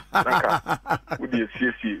 With the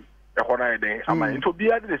CSC, a corner day. I'm into be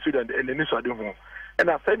at the student and the new study home. And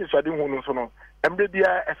I said, it's home so no. And maybe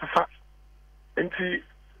as a fact, and she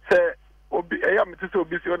said, I am to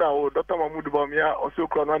be or Dr. Mahmoud Bawumia also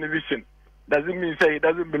crown vision. Doesn't mean say he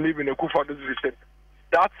doesn't believe in a Kufado's vision.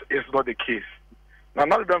 That is not the case. Now,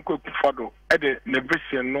 not don't go Kufado at the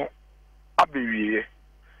vision, no, Abbey.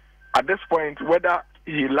 At this point, whether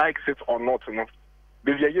he likes it or not, no,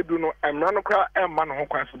 because you do know, I'm not a man who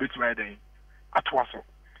can be riding at Wasso.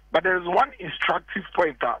 But there is one instructive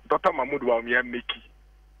point that Dr. Mahmoud Bawumia making.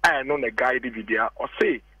 I know the guide video or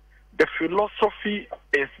say the philosophy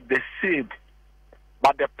is the same,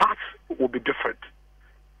 but the path will be different.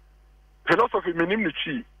 Philosophy meaning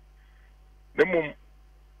the mum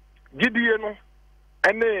Gideon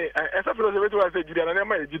and as a philosophy I say Gideon and I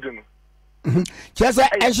might Gideon. Just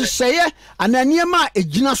as you say, and then near my a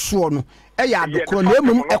gina swan, a yard, a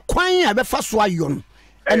quine, a faswayon,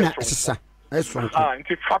 and that's one.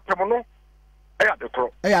 Until Fatamono, I had the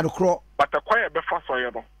crow, but a quiet before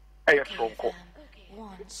soil. A strong call.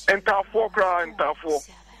 Enter 4 cry and 4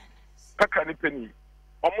 Pacani penny.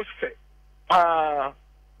 Almost say,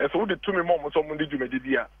 and so the 2 moments on Monday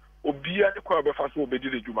Jumedia, Obia the choir before so obeyed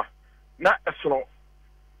the Juma. Not a slow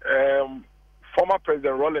former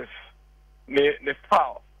President Rollins, ne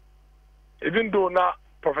foul. Even though now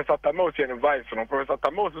Professor Tamos and advice, Professor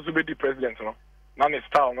Tamos is the president, none is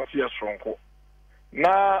style, not here strong call.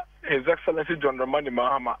 Now, His Excellency John Ramani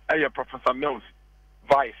Mahama, Professor Mills,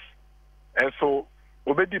 vice. And so,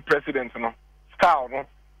 obey the president, style,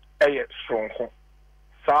 strong.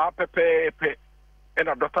 Sa pepe, and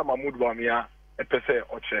a Dr. Mahmoud Bawumia, a pese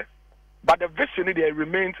oche. But the vision there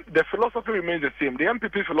remains, the philosophy remains the same. The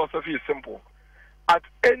MPP philosophy is simple. At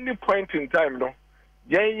any point in time,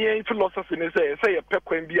 philosophy is say a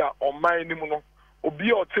pequembia or mine,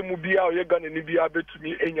 obi or timubia or yagan and nibia to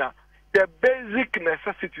me, the basic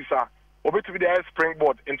necessities are obey to be the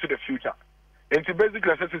springboard into the future. Into basic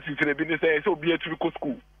necessities to the business, so be a typical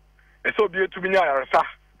school. And so be a to be near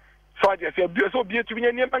so I just say, so be a to be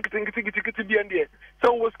near marketing ticket to be in there.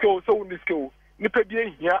 So was go, so in this school, Nipper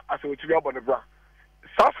being here as a to be up on the bra.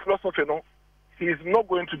 Such philosophy, no, he is not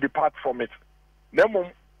going to depart from it. Nemo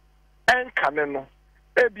and caneno,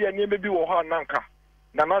 Ebi and maybe or Nanka,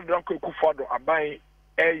 Nana Dranko Kufado, a buying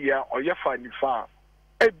a year or your fine far.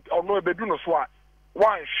 Or no, Beduno swat,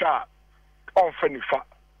 one shot on Fenifa.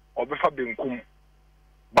 Or before being kum.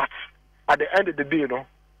 But at the end of the day,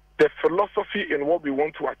 the philosophy in what we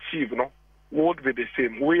want to achieve, would be the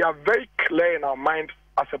same. We are very clear in our mind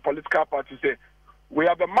as a political party. Say we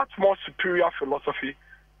have a much more superior philosophy,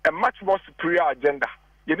 a much more superior agenda.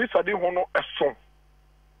 You need to do a song.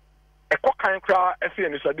 A cockine cry, a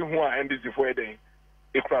thing is a do who and this before day.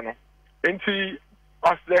 Ekrano. And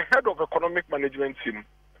as the head of economic management team,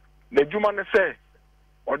 the Juman say,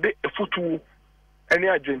 or the foot any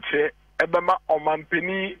agency, Ebema or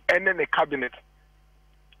Mampeni, and then a cabinet.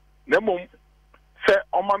 Nemo say,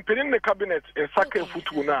 or Mampeni the cabinet in Saka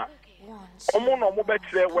Futuna. Omo no mo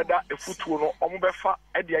betre whether a futu no omo befa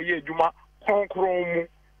e de aye adwuma kronkron mu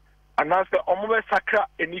anase omo be sakra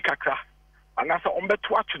eni kakra anase omo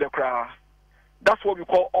beto ato de kra. That's what we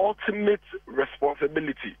call ultimate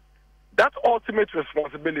responsibility. That ultimate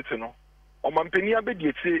responsibility no omampeni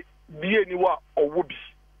abediete bi eniwa owobi.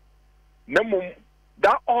 Nemo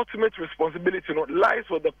that ultimate responsibility no lies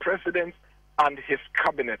with the president and his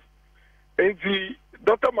cabinet. And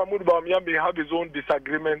Dr. Mahmoud Bawumia may have his own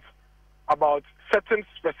disagreements about certain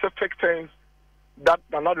specific things that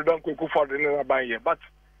another don't go for the never buy here. But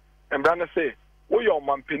I'm gonna say, oh your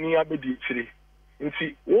mampini abedi chiri.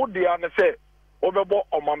 Nti what they are say, overbo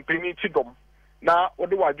or mampini chidom. Now what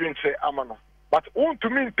do I do say amano? But to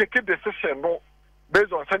me take a decision no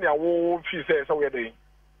based on sending a whole fee say so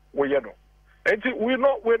we're no. And we're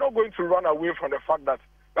not going to run away from the fact that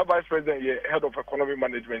the vice president here, head of economic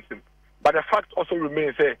management team. But the fact also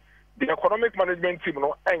remains the economic management team,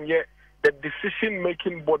 and yet the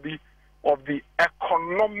decision-making body of the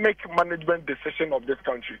economic management decision of this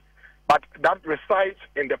country. But that resides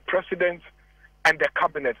in the president and the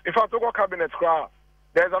cabinet. If I talk about cabinet,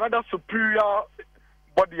 there's another superior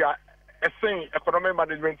body, a saying economic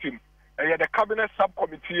management team, and the cabinet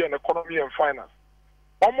subcommittee on economy and finance.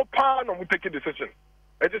 We take a decision.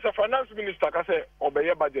 It is a finance minister can say obey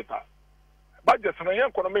a budget. Budget and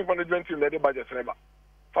economic management team led the budget.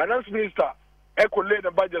 Finance minister led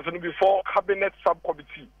the budget before cabinet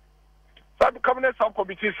subcommittee. Cabinet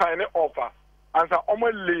subcommittee sign an offer and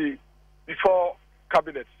only before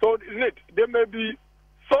cabinet. So there may be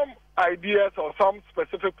some ideas or some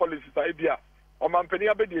specific policies idea or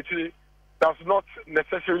Mampenia does not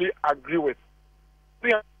necessarily agree with.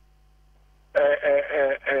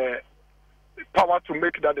 Power to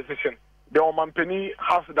make that decision. The Omampeni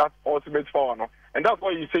has that ultimate power, no? And that's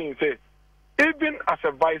why he's saying, even as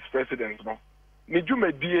a vice president, no,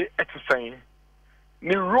 Nijumedie exercising,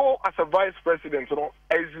 the role as a vice president, no,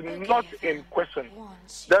 is not in question.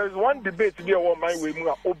 There is one debate here on my way,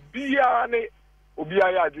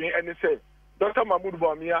 Obiaya doing, and he said, Dr. Mahmoud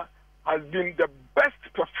Bawumia has been the best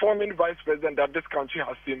performing vice president that this country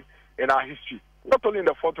has seen in our history. Not only in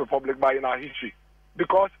the Fourth Republic, but in our history.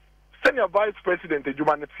 Because senior vice president, the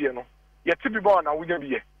human no, yet to be born, I wouldn't be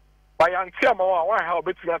here. By Antiama, why how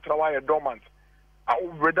bit to dormant,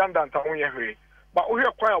 redundant, but we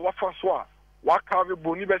acquire what first one, what carry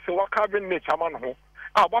Bonibes, what carry nature man,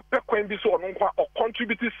 what can be so or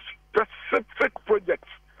contribute specific projects.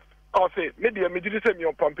 I'll say, maybe a medicine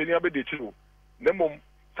your company, I'll be the two. The mum,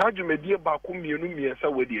 Sergeant Media Bakum, you know, so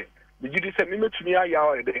with you. And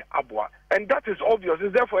that is obvious.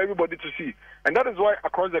 It's there for everybody to see. And that is why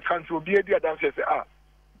across the country, will be a dear dancer say,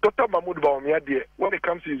 Dr. Mahmoud Bawumia, when it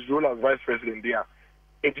comes to his role as vice president, there,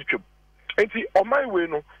 and on my way,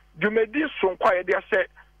 no, you may do some quiet there, say,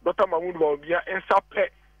 Dr. Mahmoud Bawumia, and Sape,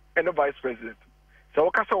 and the vice president. So,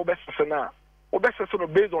 what can I say now?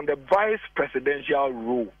 Based on the vice presidential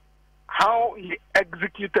role, how he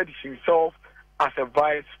executed himself as a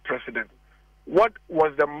vice president. What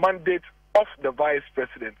was the mandate of the vice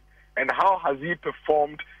president, and how has he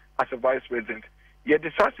performed as a vice president? You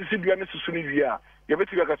decide to see the answer to you. You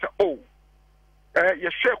better say, oh, you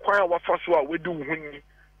share quite what first one we do when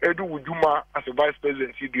you do as a vice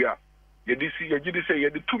president. You did say you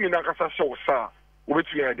did 2 minutes as show, sir. Which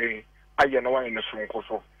we are doing,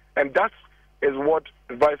 and that is what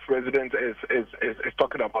the vice president is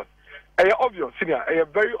talking about. Obvious, senior,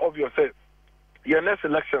 very obvious. Your next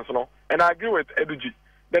elections, no, and I agree with Eduji.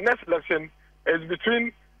 The next election is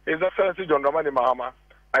between His Excellency John Dramani Mahama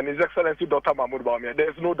and His Excellency Dr. Mahmoud Bawumia. There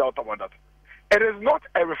is no doubt about that. It is not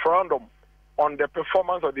a referendum on the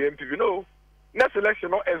performance of the MPP. No, next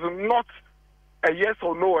election is not a yes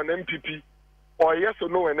or no on MPP or a yes or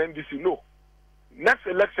no on NDC. No, next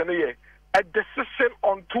election is a decision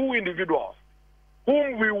on two individuals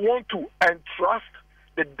whom we want to entrust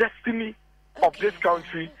the destiny of this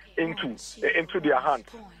country into their hands.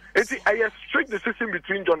 It's a strict decision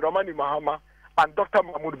between John Dramani Mahama and Dr.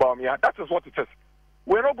 Mahmoud Bawumia. That is what it is.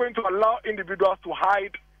 We're not going to allow individuals to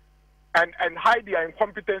hide and hide their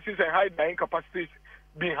incompetencies and hide their incapacities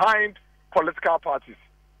behind political parties.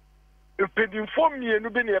 If they inform me,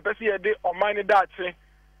 and be a person or mine that say,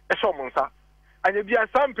 and if you are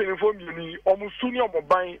something inform you, almost sooner or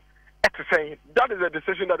buying, that is a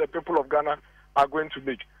decision that the people of Ghana are going to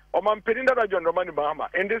make. John Dramani Mahama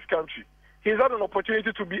in this country, he's had an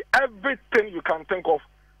opportunity to be everything you can think of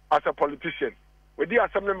as a politician. With the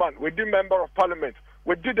assemblyman, with the member of parliament,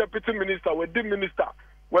 with the deputy minister, with the minister,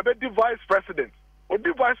 with the vice president, with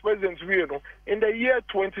the vice president, in the year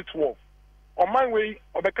 2012. On my way,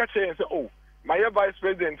 Obekache and say, oh, my vice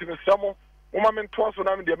president, in the summer, woman twice when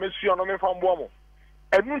I'm in the ministry on me from Bomo.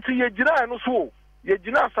 And Yejina and so,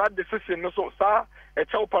 Yejina sad decision, so, sir, a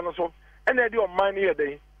child so, and I do on my near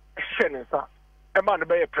day. A man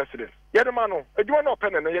be a president. Yedamano, a Jumano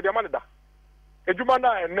pen and Yedamanda. A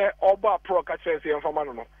Jumana and Oba Pro Catches and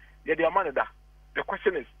Famano. Yedamanda. The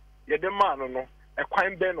question is, Yedamano, a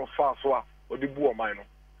quine ben of Farsoa or the Boer Mino.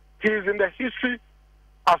 He is in the history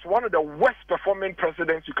as one of the worst performing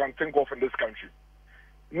presidents you can think of in this country.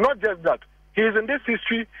 Not just that, he is in this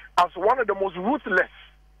history as one of the most ruthless,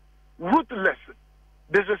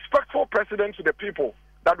 disrespectful presidents to the people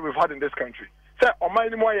that we've had in this country. Say, on my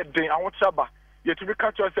name, I want Shaba. Yet to be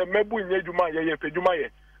catcher, say, Mebu in Yeduma,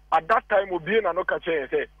 at that time, will be an anokache and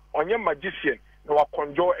say, on your magician, no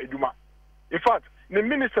conjure a Duma. In fact, the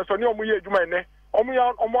ministers on your Muye Jumane,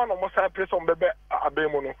 Omuan, Oman, Omosa, press on Bebe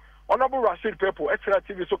Abemono, Honorable Rashid people, extra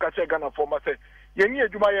TV so catch Ghana for myself. Yeni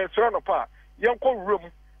Juma, Serano Pa, Yanko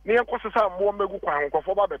room, near Cossa more megu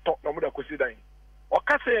for Babeto, no more Cosidan. Or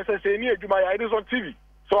Cassia says, near Jumaya, it is on TV,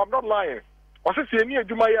 so I'm not lying. Or says, near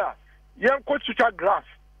Jumaya, young coach to chat grass,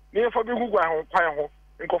 near Fabian Quaho,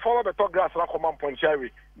 and conform the top grass like command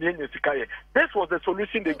Poncherry, near Sikaye. This was the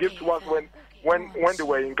solution they gave to us when they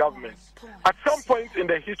were in government. At some point in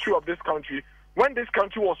the history of this country, when this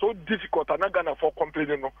country was so difficult and not gonna for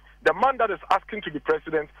complaining, the man that is asking to be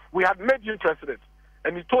president, we had made him president.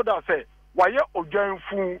 And he told us, say, why you ojan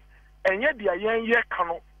fu and yet the ye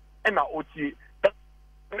cano and na OT. That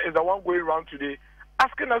is the one going around today,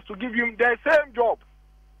 asking us to give him the same job.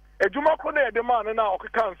 A Juma Kone, the man, and now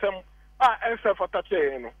can some answer for the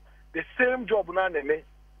same job nane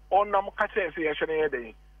on Namakache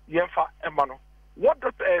say Yenfa Emano. What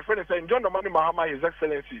does a friend saying John Dramani Mahama, His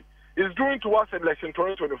Excellency, is doing to us in election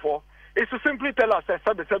 2024 is to simply tell us that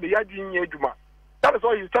that is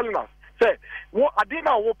what he's telling us. Say, what I did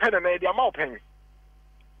not open an idea, I'm penny.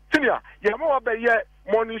 Senior, you have a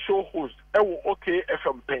morning show host,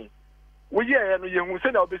 okayfm pain. We hear and you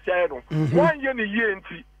send out this year. 1 year in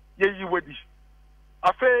tea, ye would be.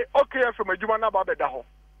 I say, okayfm a Jumana Babedaho.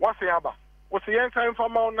 What's the other? What's the answer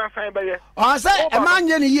from Mount Nasa Bay? I say, a man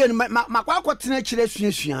yen, Macquaco nature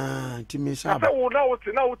to me. I say, oh, now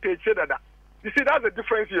take that. You see, that's the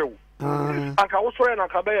difference here. Anka also and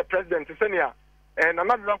Anka be a president, Senia, and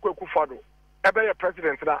another Uncle Kufado, a be a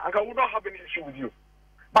president, and Anka would not have any issue with you.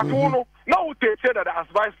 But now take that as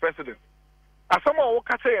vice president. As someone will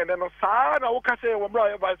say, and then Sana will say, when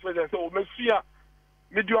vice president, so Messia,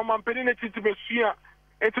 Medium Penity to Messia,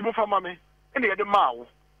 and to Mufamame, and the other mouth.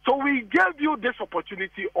 So we gave you this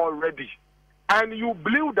opportunity already, and you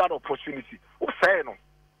blew that opportunity. What's saying?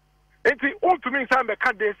 And the ultimate time they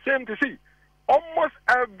can't the same to see. Almost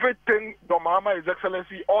everything Domama, His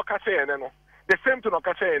Excellency, or Kache and the same thing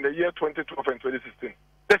Okache in the year 2012 and 2016.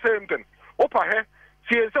 The same thing. Opa here,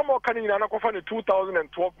 she is some more coming in the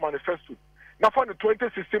 2012 manifesto. Now for the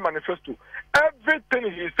 2016 manifesto.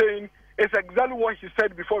 Everything he's saying is exactly what he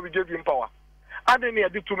said before we gave him power. And then he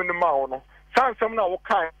did 2 minutes more. Some now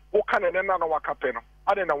can and then waka pen.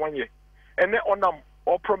 I don't know 1 year. And then on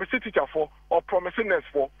or promising teacher for or promising nurse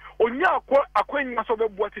for. Onya akwen so be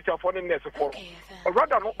teacher for the nurse for. Or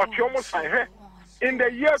rather not but you almost say in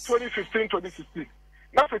the year 2015-2016.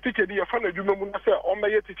 Now for teacher the fan of Juma say on my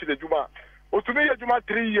teacher the Juma. Or to me Juma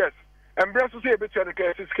 3 years. And Brand to say a bit of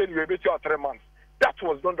the scale you a bit 3 months. That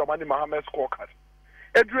was done the money Mohammed scorecard.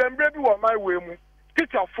 Edwin Brebi was my way.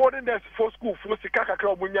 Teacher for the nurse for school for Sikaka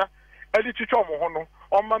Bunya. Edi chicho mo hono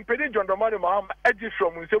on mampedi John Dramani Mahama edi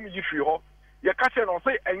from nsem yifri ho ye ka che no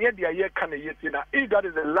say enye dia ye ka na yeti na if that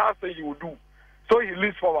is the last thing he will do so he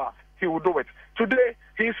leaves forward he will do it. Today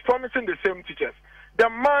he is promising the same teachers. The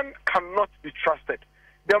man cannot be trusted.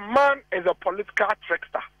 The man is a political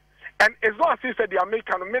trickster, and it's not as if said the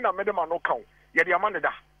American men are madam no count ye the man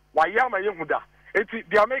da wa ya ma ye huda eti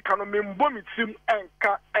the American men bomi tim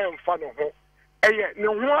enka emfa no ho eye ne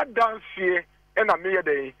ho dance here and na me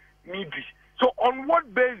dey needy. So on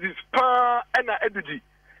what basis and energy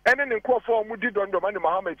and then in call for Mudi Don Domani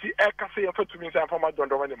Mahama say to me from Don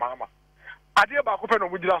Domani Mahama. I dear Bacopen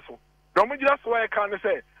of Mudilaso. Domidilas why I can't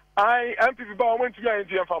say I am people went to your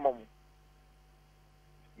Indian farmer.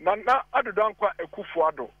 Nana Adudankwa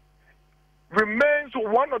Ekufuado remains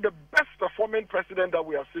one of the best performing presidents that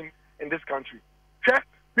we have seen in this country. Check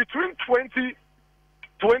between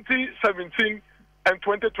 2017 and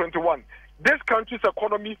 2021. This country's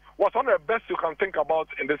economy was one of the best you can think about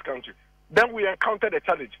in this country. Then we encountered a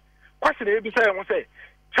challenge. Question I say,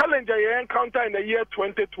 challenge I encountered in the year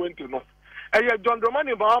 2020. No, and John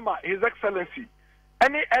Dramani Mahama, His Excellency,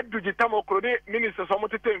 any Edwin Tamakloe ministers are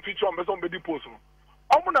to take feature on the post.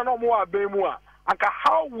 How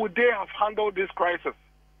would they have handled this crisis?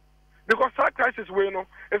 Because that crisis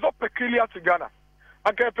is not peculiar to Ghana.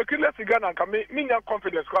 And peculiar to Ghana can mean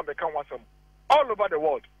confidence all over the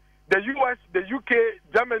world. The US, the UK,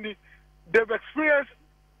 Germany, they've experienced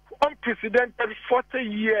unprecedented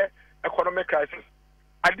 40-year economic crisis.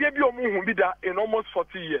 In almost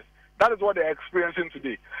 40 years. That is what they're experiencing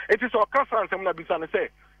today. It is our concern, and say,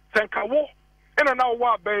 Senkawo, and now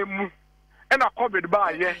what and a COVID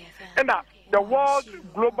by and the world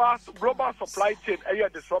global supply chain are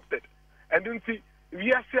disrupted. And then see,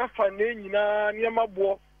 we are still finding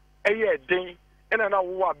Yamabo a year day, and now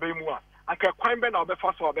what Bemua. And can quite be now be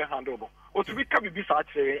fast or be handled. Or to become a bizarre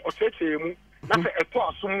or say that's a to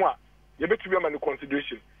assume you better be a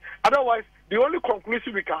consideration. Otherwise, the only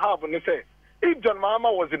conclusion we can have when they say if John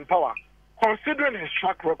Mahama was in power, considering his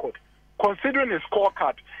track record, considering his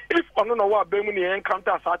scorecard, if I don't know what Bemuni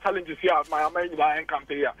encounters our challenges here, my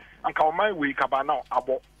encounter here, and come my week about now,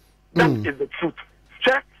 that is the truth.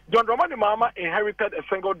 Check. John Dramani Mahama inherited a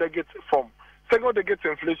single digit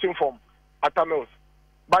inflation from Atta Mills.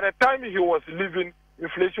 By the time he was leaving,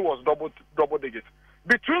 inflation was double digit.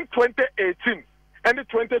 Between 2018 and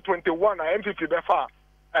 2021, MPP Befa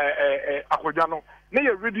Akojano, they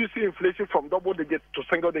are reducing inflation from double digit to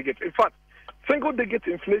single digit. In fact, single digit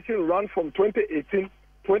inflation ran from 2018,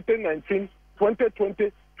 2019,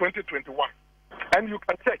 2020, 2021. And you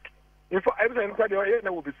can check. In fact, everything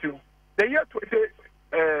will be seen. The year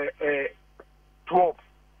 2012,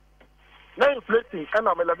 now inflation and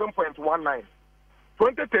I'm 11.19.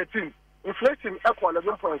 2013, inflation equal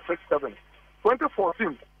 11.67.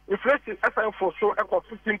 2014, inflation SIM for so equal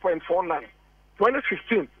 15.49.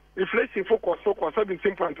 2015, inflation focus so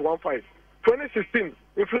 17.15. 2016,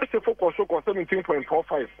 inflation focus so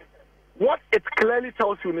 17.45. What it clearly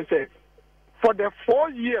tells you is that for the 4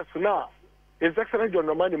 years now, His Excellency John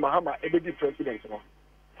Dramani Mahama, ABD president,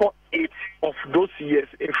 for each of those years,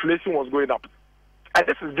 inflation was going up. And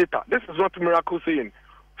this is data. This is not miracle saying.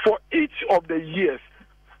 For each of the years,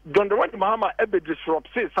 John Dramani Mahama ABD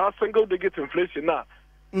disrupts our single digit inflation now.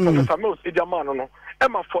 Professor Mills,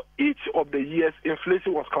 Emma, for each of the years,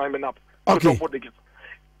 inflation was climbing up to double digits.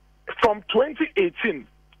 From 2018,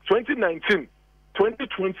 2019,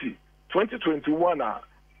 2020, 2021,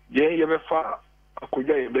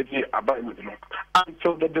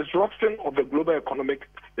 until the disruption of the global economic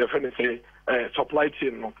supply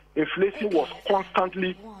chain, inflation was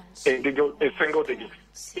constantly in single digits.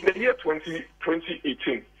 In the year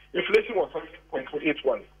 2018, inflation was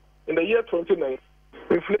 7.81. In the year 2019,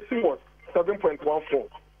 inflation was 7.14.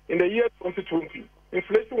 In the year 2020,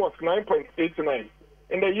 inflation was 9.89.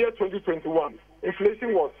 In the year 2021,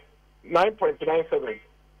 inflation was 9.97.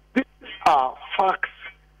 These are facts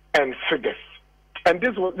and figures. And this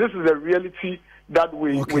is the reality that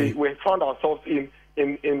we found ourselves in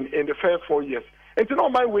the first 4 years. And to know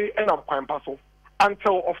my way, and I'm quite puzzled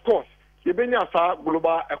until, of course, you been a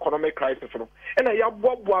global economic crisis. And I have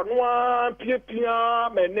one pia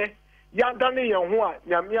mene yandane yanwa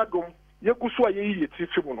yamiadum yekuswa ye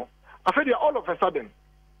tifimuno. I said all of a sudden,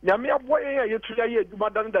 Yamia boy ye to ye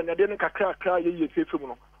dumadan than the kakra ye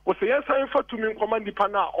tifimuno. Was the answer for to me command the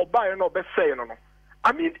pana or buy no best say no.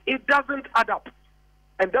 I mean, it doesn't add up.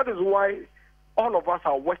 And that is why all of us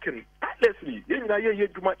are working tirelessly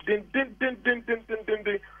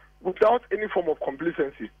without any form of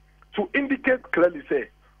complacency to indicate clearly, say,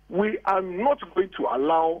 we are not going to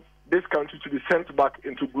allow this country to be sent back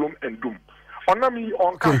into gloom and doom. Onami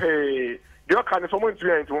on cafe, the kind of someone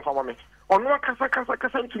to into family. On one kasa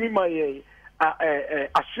to me my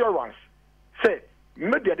assurance. Say,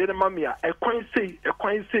 media de mamia, a coin say,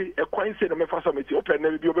 the mefasomity, open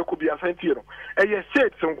never be able to be a sentino. And you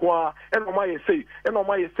said some qua, and on my say, and on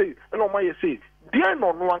my say, and on my say, dear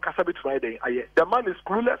no one casabit Friday. The man is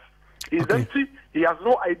clueless, he's empty, he has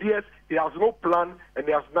no ideas, he has no plan, and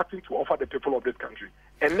he has nothing to offer the people of this country.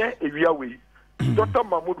 And then if we are Dr.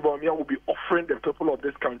 Mahmoud Bawumia will be offering the people of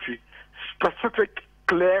this country specific,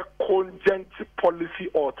 clear, cogent policy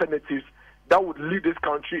alternatives that would lead this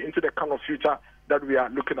country into the kind of future that we are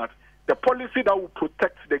looking at. The policy that will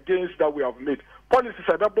protect the gains that we have made. Policies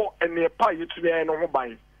are about and they pay you to me and no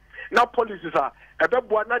buying. Now policies are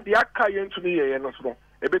about not the akayen to me and no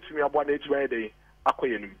a bit to me about it where they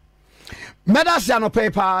acquire. Medasiano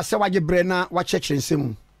paper, so what you brenna, what church in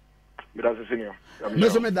Sim.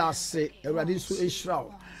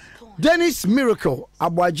 Dennis Miracle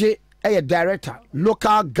Abwaje, a director,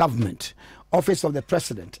 local government, office of the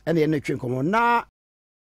president, and the NHN common now.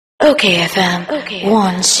 OKFM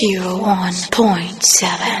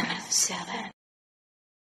 101.7.